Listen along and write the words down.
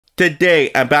Today,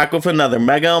 I'm back with another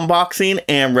mega unboxing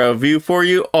and review for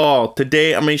you all.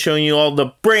 Today, I'm going to be showing you all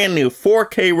the brand new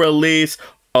 4K release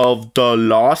of The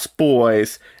Lost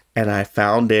Boys. And I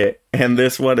found it. And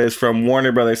this one is from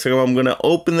Warner Brothers. So I'm going to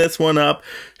open this one up,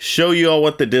 show you all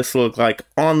what the discs look like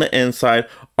on the inside.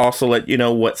 Also let you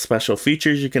know what special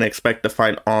features you can expect to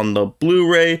find on the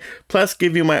Blu-ray. Plus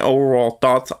give you my overall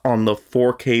thoughts on the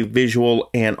 4K visual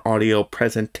and audio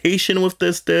presentation with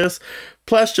this disc.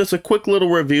 Plus just a quick little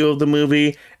review of the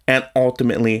movie. And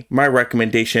ultimately, my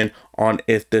recommendation on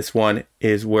if this one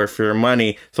is worth your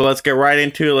money. So let's get right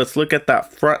into it. Let's look at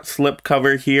that front slip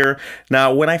cover here.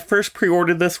 Now, when I first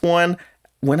pre-ordered this one,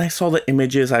 when I saw the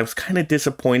images, I was kind of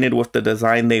disappointed with the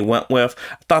design they went with.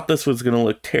 I thought this was going to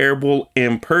look terrible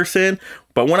in person,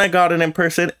 but when I got it in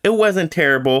person, it wasn't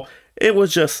terrible. It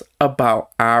was just about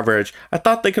average. I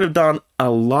thought they could have done a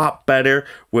lot better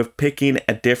with picking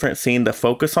a different scene to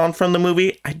focus on from the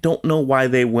movie. I don't know why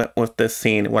they went with this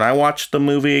scene. When I watched the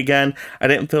movie again, I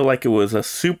didn't feel like it was a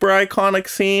super iconic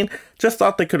scene. Just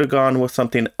thought they could have gone with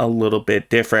something a little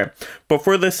bit different. But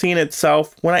for the scene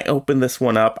itself, when I opened this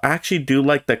one up, I actually do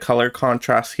like the color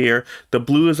contrast here. The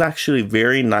blue is actually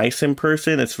very nice in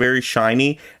person. It's very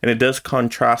shiny and it does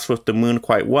contrast with the moon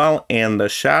quite well and the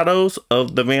shadows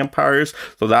of the vampires.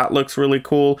 So that looks really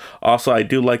cool. Also, I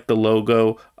do like the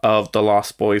logo of the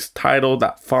Lost Boys title.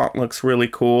 That font looks really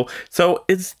cool. So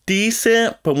it's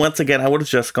decent, but once again, I would have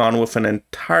just gone with an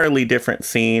entirely different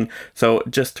scene. So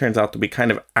it just turns out to be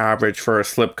kind of average for a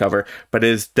slipcover, but it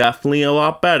is definitely a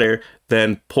lot better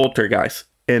than Poltergeist,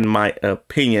 in my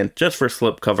opinion, just for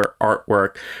slipcover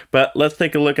artwork. But let's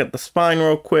take a look at the spine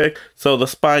real quick. So the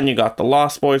spine, you got the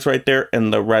Lost Boys right there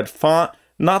in the red font.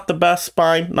 Not the best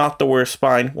spine, not the worst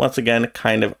spine. Once again,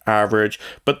 kind of average,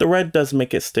 but the red does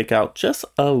make it stick out just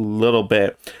a little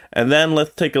bit. And then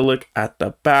let's take a look at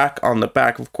the back. On the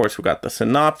back, of course, we got the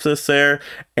synopsis there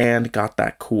and got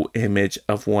that cool image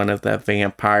of one of the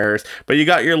vampires. But you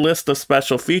got your list of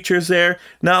special features there.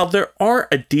 Now, there are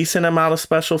a decent amount of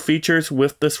special features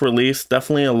with this release,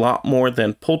 definitely a lot more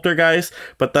than Poltergeist.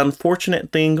 But the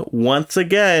unfortunate thing, once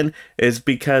again, is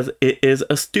because it is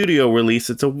a studio release,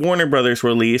 it's a Warner Brothers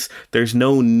release, there's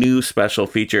no new special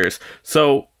features.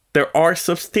 So there are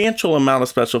substantial amount of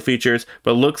special features,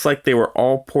 but looks like they were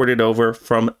all ported over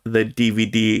from the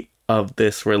DVD of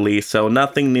this release. So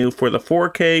nothing new for the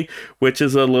 4K, which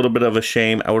is a little bit of a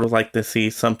shame. I would have liked to see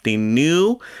something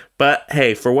new, but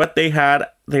hey, for what they had,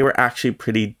 they were actually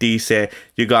pretty decent.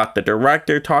 You got the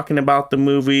director talking about the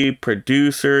movie,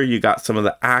 producer, you got some of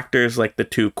the actors, like the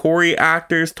two Corey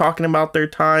actors talking about their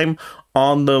time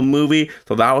on the movie.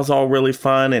 So that was all really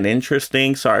fun and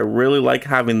interesting. So I really like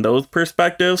having those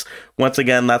perspectives. Once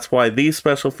again, that's why these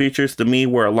special features to me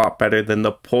were a lot better than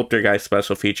the Poltergeist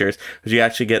special features, because you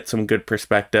actually get some good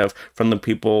perspective from the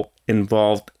people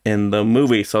involved in the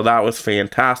movie. So that was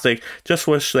fantastic. Just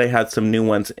wish they had some new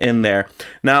ones in there.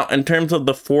 Now, in terms of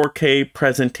the 4K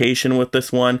presentation with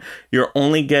this one, you're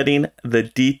only getting the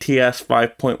DTS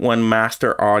 5.1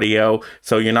 master audio.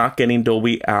 So you're not getting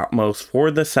Dolby Atmos for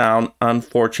the sound,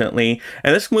 unfortunately.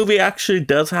 And this movie actually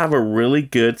does have a really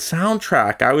good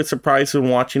soundtrack. I was surprised when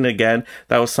watching it again.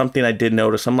 That was something I did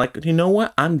notice. I'm like, you know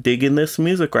what? I'm digging this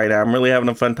music right now. I'm really having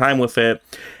a fun time with it.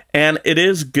 And it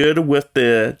is good with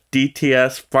the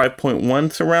DTS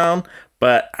 5.1 surround,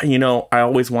 but you know, I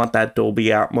always want that Dolby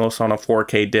Atmos on a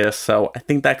 4K disc, so I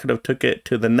think that could have took it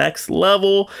to the next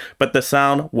level, but the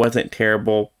sound wasn't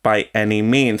terrible by any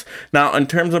means. Now, in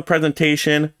terms of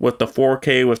presentation with the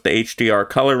 4K, with the HDR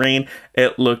coloring,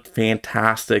 it looked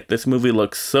fantastic. This movie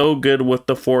looks so good with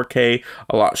the 4K,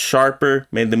 a lot sharper,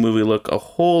 made the movie look a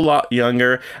whole lot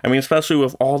younger. I mean, especially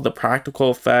with all the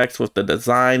practical effects, with the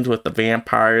designs, with the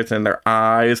vampires and their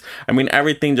eyes. I mean,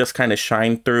 everything just kind of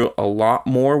shined through a lot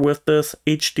more with this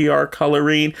HDR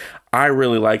coloring. I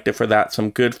really liked it for that,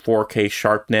 some good 4K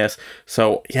sharpness.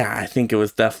 So yeah, I think it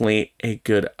was definitely a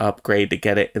good upgrade to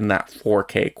get it in that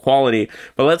 4K quality.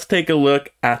 But let's take a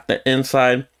look at the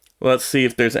inside. Let's see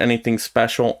if there's anything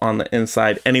special on the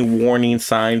inside, any warning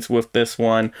signs with this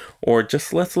one, or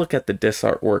just let's look at the disc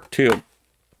artwork too.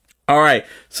 All right,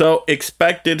 so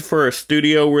expected for a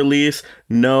studio release,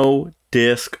 no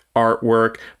disc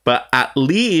artwork, but at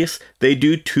least they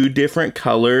do two different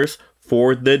colors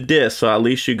for the disc. So at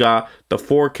least you got the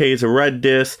 4K's a red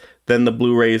disc, then the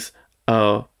Blu-ray's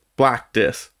a black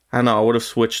disc. I know I would have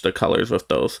switched the colors with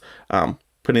those,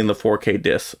 putting the 4K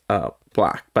disc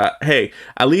black. But hey,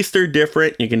 at least they're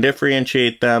different. You can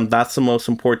differentiate them. That's the most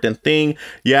important thing.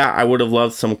 Yeah, I would have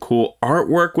loved some cool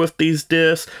artwork with these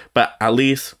discs, but at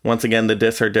least, once again, the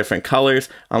discs are different colors,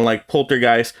 unlike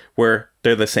Poltergeist, where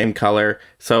they're the same color.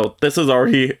 So this is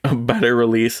already a better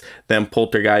release than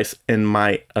Poltergeist, in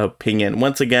my opinion.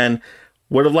 Once again,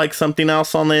 would have liked something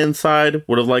else on the inside,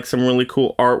 would have liked some really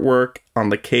cool artwork on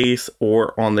the case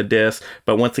or on the disc,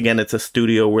 but once again, it's a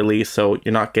studio release, so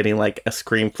you're not getting like a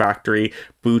Scream Factory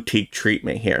boutique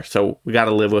treatment here, so we got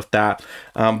to live with that.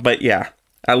 But yeah,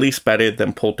 at least better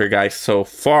than Poltergeist so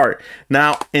far.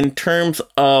 Now, in terms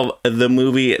of the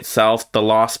movie itself, The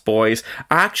Lost Boys,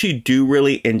 I actually do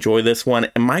really enjoy this one.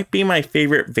 It might be my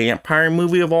favorite vampire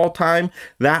movie of all time.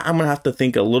 That I'm gonna have to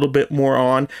think a little bit more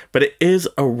on, but it is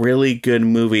a really good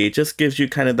movie. It just gives you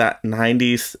kind of that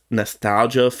 90s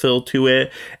nostalgia feel to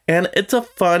it, and it's a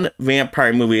fun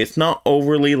vampire movie. It's not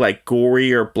overly like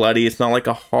gory or bloody. It's not like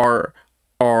a horror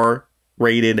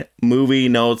rated movie.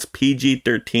 No, it's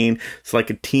PG-13. It's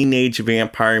like a teenage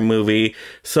vampire movie.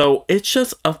 So it's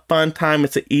just a fun time.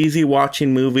 It's an easy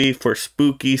watching movie for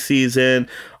spooky season.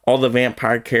 All the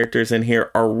vampire characters in here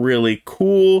are really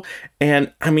cool.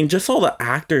 And I mean, just all the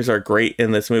actors are great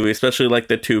in this movie, especially like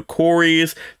the two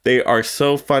Coreys. They are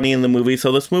so funny in the movie.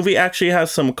 So this movie actually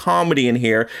has some comedy in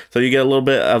here. So you get a little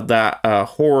bit of that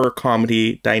horror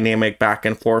comedy dynamic back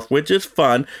and forth, which is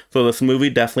fun. So this movie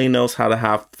definitely knows how to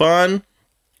have fun.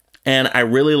 And I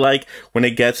really like when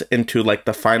it gets into like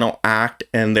the final act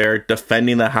and they're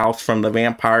defending the house from the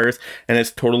vampires, and it's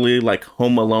totally like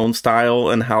Home Alone style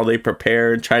and how they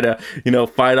prepare and try to, you know,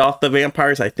 fight off the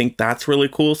vampires. I think that's really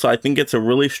cool. So I think it's a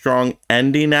really strong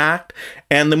ending act,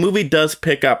 and the movie does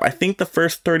pick up. I think the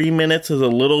first 30 minutes is a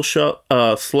little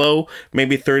slow,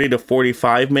 maybe 30 to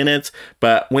 45 minutes,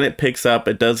 but when it picks up,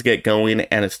 it does get going,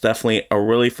 and it's definitely a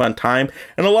really fun time.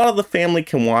 And a lot of the family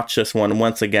can watch this one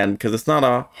once again, because it's not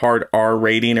a hard R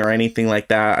rating or anything like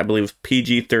that. I believe it's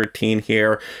PG-13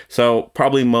 here, so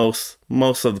probably most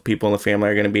of the people in the family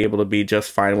are going to be able to be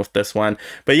just fine with this one.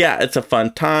 But yeah, it's a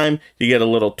fun time. You get a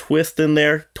little twist in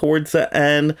there towards the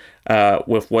end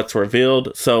with what's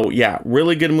revealed. So yeah,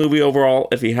 really good movie overall.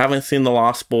 If you haven't seen The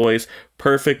Lost Boys,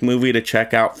 perfect movie to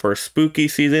check out for spooky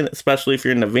season, especially if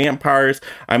you're into vampires.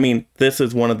 I mean, this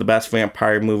is one of the best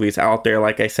vampire movies out there.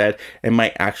 Like I said, it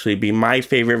might actually be my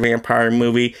favorite vampire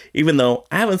movie, even though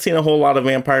I haven't seen a whole lot of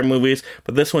vampire movies,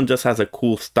 but this one just has a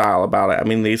cool style about it. I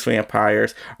mean, these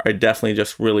vampires are definitely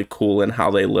just really cool in how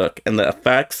they look, and the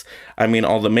effects, I mean,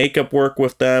 all the makeup work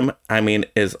with them, I mean,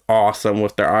 is awesome,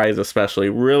 with their eyes especially.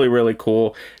 Really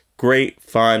cool. Great,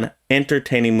 fun,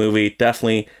 entertaining movie.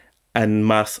 Definitely a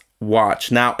must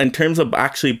watch. Now, in terms of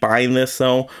actually buying this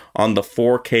though on the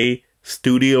 4K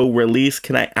studio release,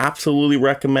 can I absolutely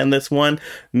recommend this one?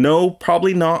 No,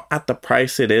 probably not at the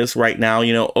price it is right now,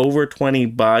 you know, over 20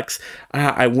 bucks.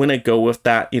 I wouldn't go with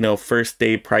that, you know, first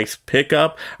day price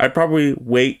pickup. I'd probably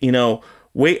wait, you know,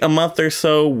 wait a month or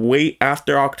so, wait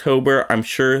after October. I'm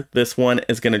sure this one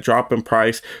is going to drop in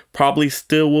price. Probably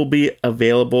still will be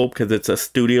available because it's a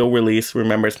studio release.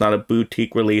 Remember, it's not a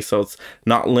boutique release, so it's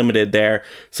not limited there.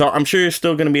 So I'm sure you're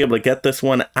still going to be able to get this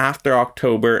one after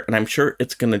October, and I'm sure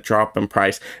it's going to drop in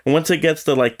price. And once it gets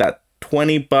to like that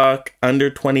 20 buck, under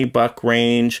 20 buck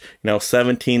range, you know,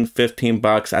 17, 15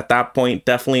 bucks. At that point,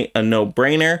 definitely a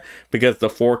no-brainer because the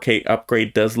 4K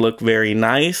upgrade does look very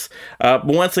nice. But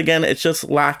once again, it's just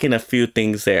lacking a few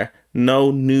things there. No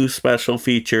new special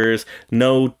features,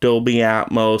 no Dolby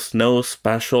Atmos, no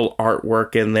special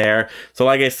artwork in there. So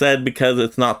like I said, because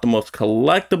it's not the most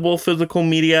collectible physical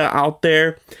media out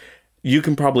there, you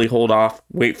can probably hold off,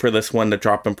 wait for this one to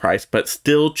drop in price, but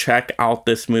still check out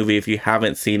this movie if you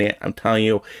haven't seen it. I'm telling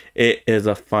you, it is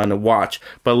a fun watch.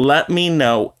 But let me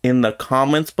know in the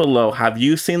comments below, have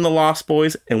you seen The Lost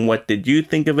Boys and what did you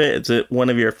think of it? Is it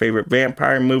one of your favorite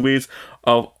vampire movies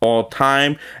of all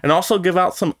time? And also give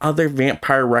out some other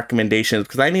vampire recommendations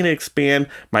because I need to expand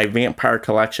my vampire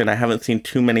collection. I haven't seen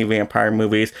too many vampire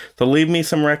movies, so leave me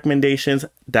some recommendations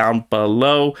down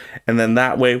below, and then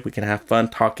that way we can have fun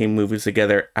talking movies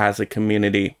together as a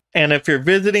community. And if you're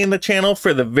visiting the channel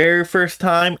for the very first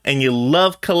time and you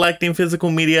love collecting physical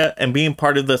media and being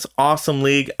part of this awesome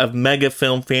league of mega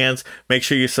film fans, make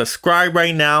sure you subscribe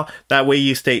right now. That way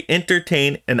you stay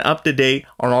entertained and up to date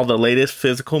on all the latest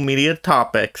physical media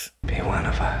topics. Be one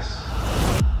of us.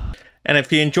 And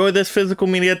if you enjoyed this physical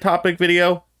media topic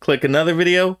video, click another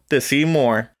video to see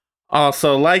more.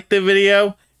 Also like the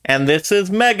video, and this is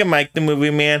Mega Mike the Movie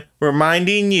Man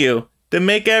reminding you to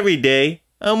make every day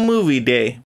a movie day.